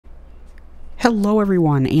Hello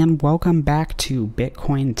everyone and welcome back to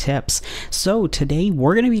Bitcoin Tips. So today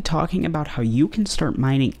we're going to be talking about how you can start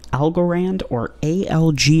mining Algorand or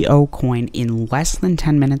ALGO coin in less than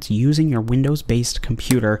 10 minutes using your Windows-based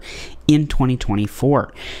computer in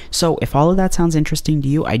 2024. So if all of that sounds interesting to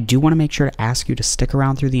you, I do want to make sure to ask you to stick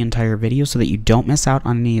around through the entire video so that you don't miss out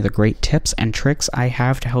on any of the great tips and tricks I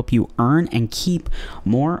have to help you earn and keep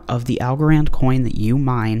more of the Algorand coin that you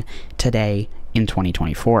mine today in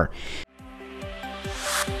 2024.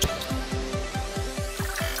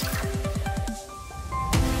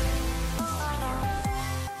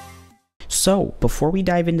 So, before we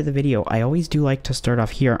dive into the video, I always do like to start off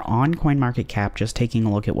here on CoinMarketCap, just taking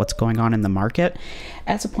a look at what's going on in the market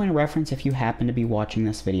as a point of reference if you happen to be watching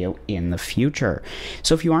this video in the future.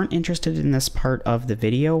 So if you aren't interested in this part of the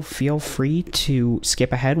video, feel free to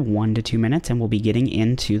skip ahead 1 to 2 minutes and we'll be getting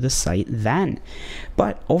into the site then.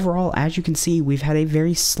 But overall, as you can see, we've had a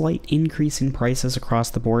very slight increase in prices across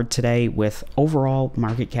the board today, with overall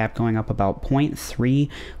market cap going up about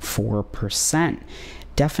 0.34%.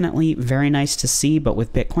 Definitely very nice to see, but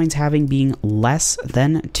with Bitcoin's having being less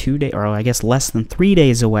than 2 days, or I guess less than 3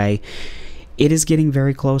 days away, it is getting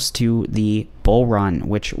very close to the bull run,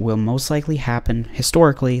 which will most likely happen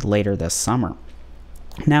historically later this summer.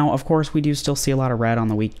 Now, of course, we do still see a lot of red on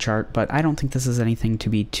the week chart, but I don't think this is anything to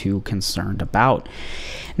be too concerned about.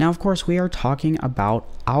 Now, of course, we are talking about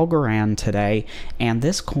Algorand today, and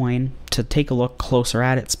this coin, to take a look closer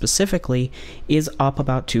at it specifically, is up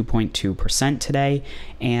about 2.2% today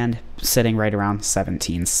and sitting right around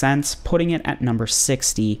 17 cents, putting it at number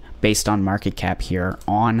 60 based on market cap here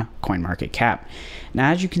on CoinMarketCap.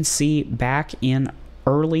 Now, as you can see, back in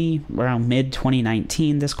around mid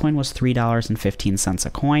 2019, this coin was $3.15 a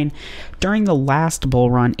coin. During the last bull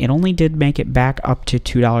run, it only did make it back up to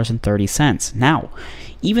 $2.30. Now,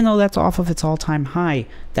 even though that's off of its all-time high,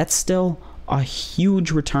 that's still a huge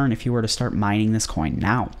return if you were to start mining this coin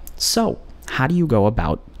now. So, how do you go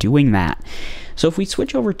about doing that? So if we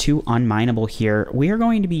switch over to Unmineable here, we are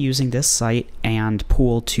going to be using this site and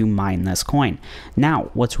pool to mine this coin. Now,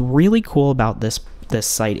 what's really cool about this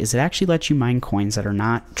site is it actually lets you mine coins that are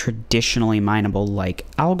not traditionally mineable like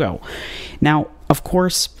ALGO. Now, of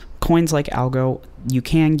course, coins like ALGO, you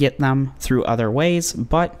can get them through other ways,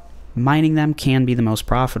 but mining them can be the most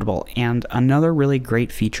profitable. And another really great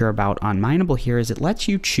feature about Unmineable here is it lets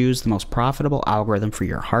you choose the most profitable algorithm for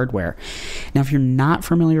your hardware. Now, if you're not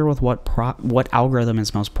familiar with what algorithm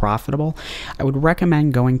is most profitable, I would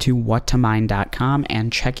recommend going to whattomine.com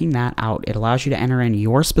and checking that out. It allows you to enter in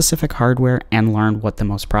your specific hardware and learn what the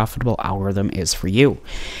most profitable algorithm is for you.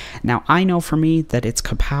 Now, I know for me that it's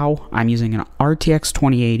Kapow. I'm using an RTX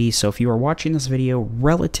 2080, so if you are watching this video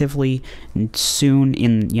relatively soon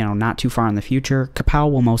in, not too far in the future,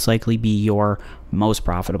 Kapow will most likely be your most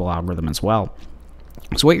profitable algorithm as well.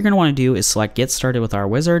 So what you're going to want to do is select Get Started with our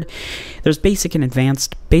wizard. There's Basic and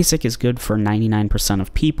Advanced. Basic is good for 99%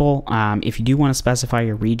 of people. If you do want to specify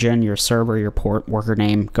your region, your server, your port, worker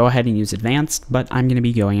name, go ahead and use Advanced, but I'm going to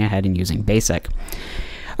be going ahead and using Basic.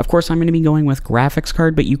 Of course, I'm going to be going with graphics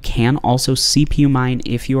card, but you can also CPU mine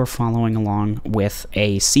if you are following along with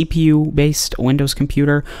a CPU-based Windows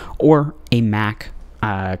computer or a Mac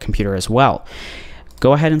computer as well.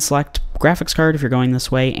 Go ahead and select graphics card if you're going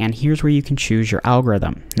this way, and here's where you can choose your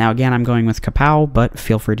algorithm. Now again, I'm going with Kapow, but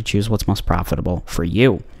feel free to choose what's most profitable for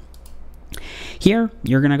you. Here,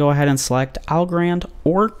 you're going to go ahead and select Algorand,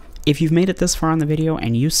 or if you've made it this far on the video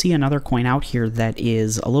and you see another coin out here that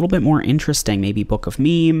is a little bit more interesting, maybe Book of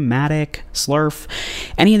Meme, Matic, Slurf,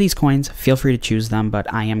 any of these coins, feel free to choose them,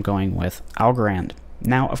 but I am going with Algorand.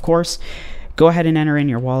 Now, of course, go ahead and enter in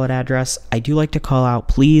your wallet address. I do like to call out,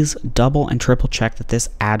 please double and triple check that this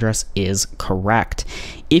address is correct.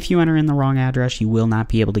 If you enter in the wrong address, you will not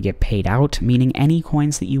be able to get paid out, meaning any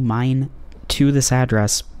coins that you mine to this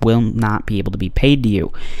address will not be able to be paid to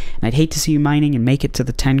you. And I'd hate to see you mining and make it to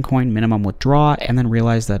the 10 coin minimum withdrawal and then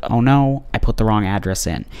realize that, oh no, I put the wrong address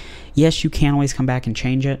in. Yes, you can always come back and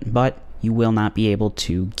change it, but you will not be able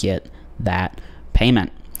to get that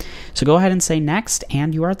payment. So go ahead and say next,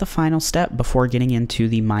 and you are at the final step before getting into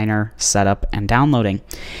the miner setup and downloading.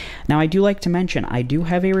 Now, I do like to mention, I do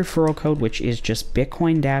have a referral code, which is just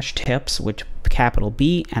Bitcoin-tips, which capital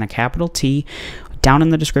B and a capital T, down in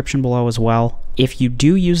the description below as well. If you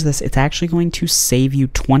do use this, it's actually going to save you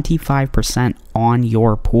 25% on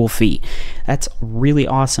your pool fee. That's really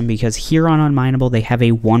awesome because here on Unmineable, they have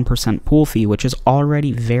a 1% pool fee, which is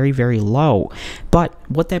already very, very low. But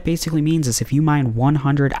what that basically means is if you mine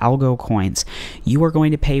 100 ALGO coins, you are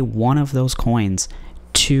going to pay one of those coins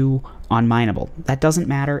to unmineable. That doesn't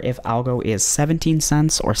matter if algo is 17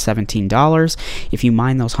 cents or $17. If you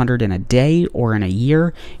mine those 100 in a day or in a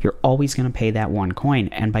year, you're always going to pay that one coin.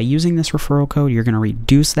 And by using this referral code, you're going to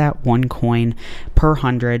reduce that one coin per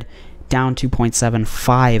 100 down to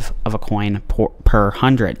 0.75 of a coin per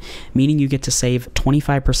 100, meaning you get to save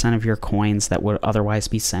 25% of your coins that would otherwise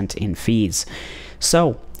be sent in fees.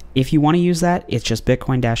 So if you want to use that, it's just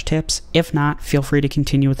Bitcoin-tips. If not, feel free to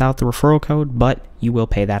continue without the referral code, but you will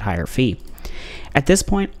pay that higher fee. At this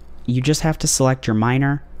point, you just have to select your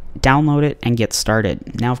miner, download it, and get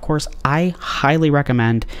started. Now, of course, I highly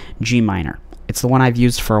recommend Gminer. It's the one I've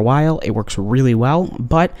used for a while. It works really well,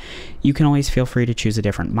 but you can always feel free to choose a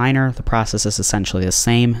different miner. The process is essentially the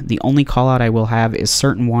same. The only call out I will have is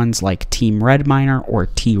certain ones like Team Red Miner or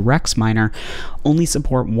T-Rex Miner only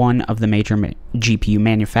support one of the major GPU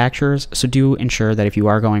manufacturers, so do ensure that if you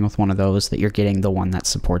are going with one of those, that you're getting the one that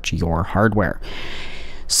supports your hardware.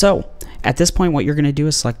 So at this point, what you're going to do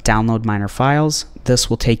is select download miner files. This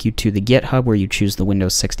will take you to the GitHub where you choose the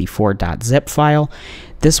Windows 64.zip file.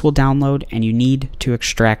 This will download and you need to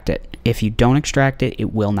extract it. If you don't extract it,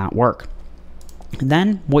 it will not work.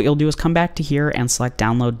 Then what you'll do is come back to here and select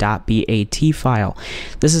download.bat file.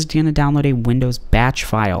 This is going to download a Windows batch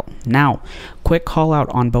file. Now, quick call out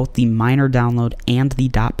on both the miner download and the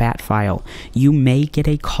 .bat file. You may get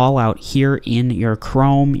a call out here in your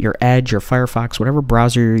Chrome, your Edge, your Firefox, whatever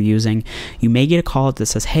browser you're using. You may get a call out that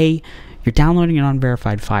says, hey, you're downloading an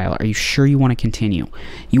unverified file. Are you sure you want to continue?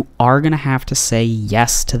 You are going to have to say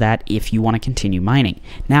yes to that if you want to continue mining.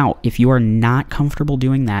 Now, if you are not comfortable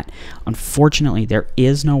doing that, unfortunately, there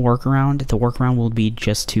is no workaround. The workaround will be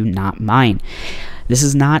just to not mine. This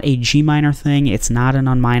is not a Gminer thing. It's not an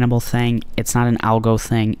unmineable thing. It's not an algo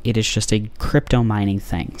thing. It is just a crypto mining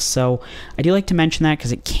thing. So I do like to mention that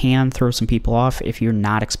because it can throw some people off if you're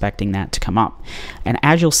not expecting that to come up. And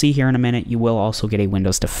as you'll see here in a minute, you will also get a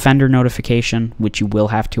Windows Defender notification, which you will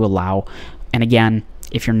have to allow. And again,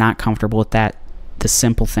 if you're not comfortable with that, the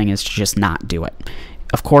simple thing is to just not do it.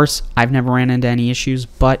 Of course, I've never ran into any issues,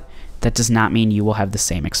 but that does not mean you will have the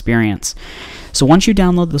same experience. So once you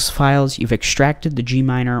download those files, you've extracted the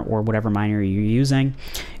Gminer or whatever miner you're using,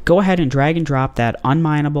 go ahead and drag and drop that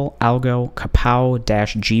unmineable algo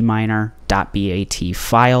kapow-gminer.bat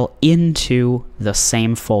file into the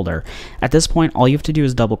same folder. At this point, all you have to do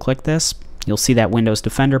is double click this. You'll see that Windows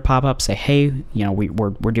Defender pop up, say, hey, you know,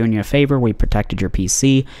 we're doing you a favor, we protected your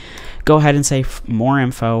PC. Go ahead and say more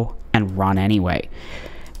info and run anyway.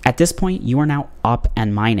 At this point, you are now up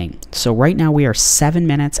and mining. So right now we are 7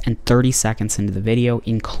 minutes and 30 seconds into the video,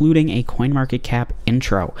 including a CoinMarketCap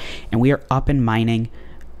intro. And we are up and mining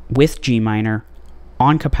with Gminer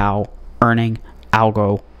on Kapow, earning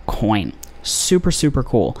Algo coin. Super, super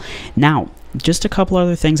cool. Now, just a couple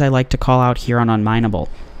other things I like to call out here on Unmineable.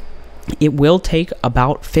 It will take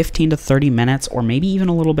about 15 to 30 minutes or maybe even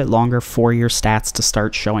a little bit longer for your stats to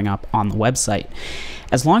start showing up on the website.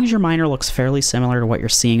 As long as your miner looks fairly similar to what you're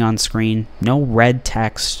seeing on screen, no red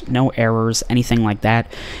text, no errors, anything like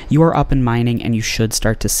that, you are up and mining and you should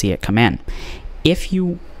start to see it come in. If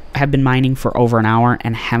you have been mining for over an hour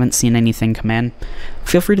and haven't seen anything come in,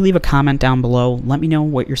 feel free to leave a comment down below. Let me know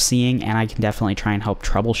what you're seeing and I can definitely try and help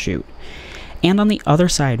troubleshoot. And on the other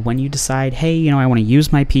side, when you decide, hey, you know, I want to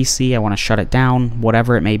use my PC, I want to shut it down,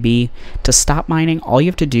 whatever it may be, to stop mining, all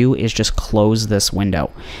you have to do is just close this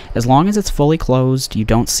window. As long as it's fully closed, you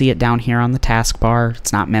don't see it down here on the taskbar,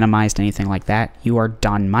 it's not minimized, anything like that, you are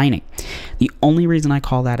done mining. The only reason I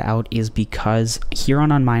call that out is because here on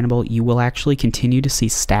Unmineable, you will actually continue to see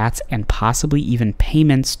stats and possibly even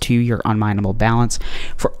payments to your Unmineable balance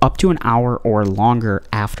for up to an hour or longer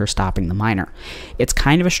after stopping the miner. It's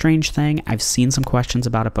kind of a strange thing. I've seen some questions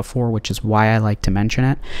about it before, which is why I like to mention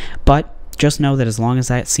it, but just know that as long as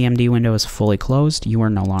that CMD window is fully closed, you are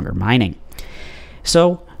no longer mining.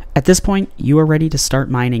 So at this point, you are ready to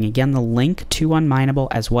start mining. Again, the link to Unmineable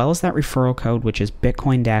as well as that referral code, which is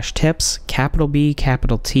Bitcoin-tips, capital B,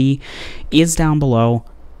 capital T, is down below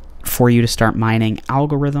for you to start mining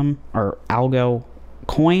Algorithm or Algo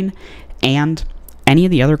coin and any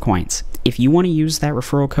of the other coins. If you want to use that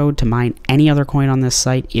referral code to mine any other coin on this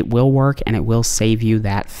site, it will work and it will save you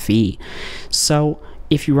that fee. So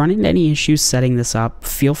if you run into any issues setting this up,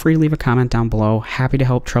 feel free to leave a comment down below. Happy to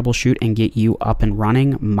help troubleshoot and get you up and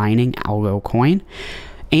running mining Algo coin.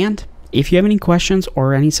 And if you have any questions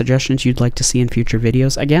or any suggestions you'd like to see in future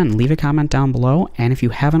videos, again, leave a comment down below. And if you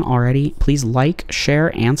haven't already, please like,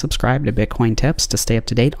 share, and subscribe to Bitcoin Tips to stay up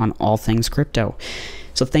to date on all things crypto.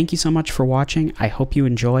 So thank you so much for watching. I hope you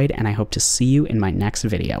enjoyed, and I hope to see you in my next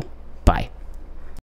video. Bye.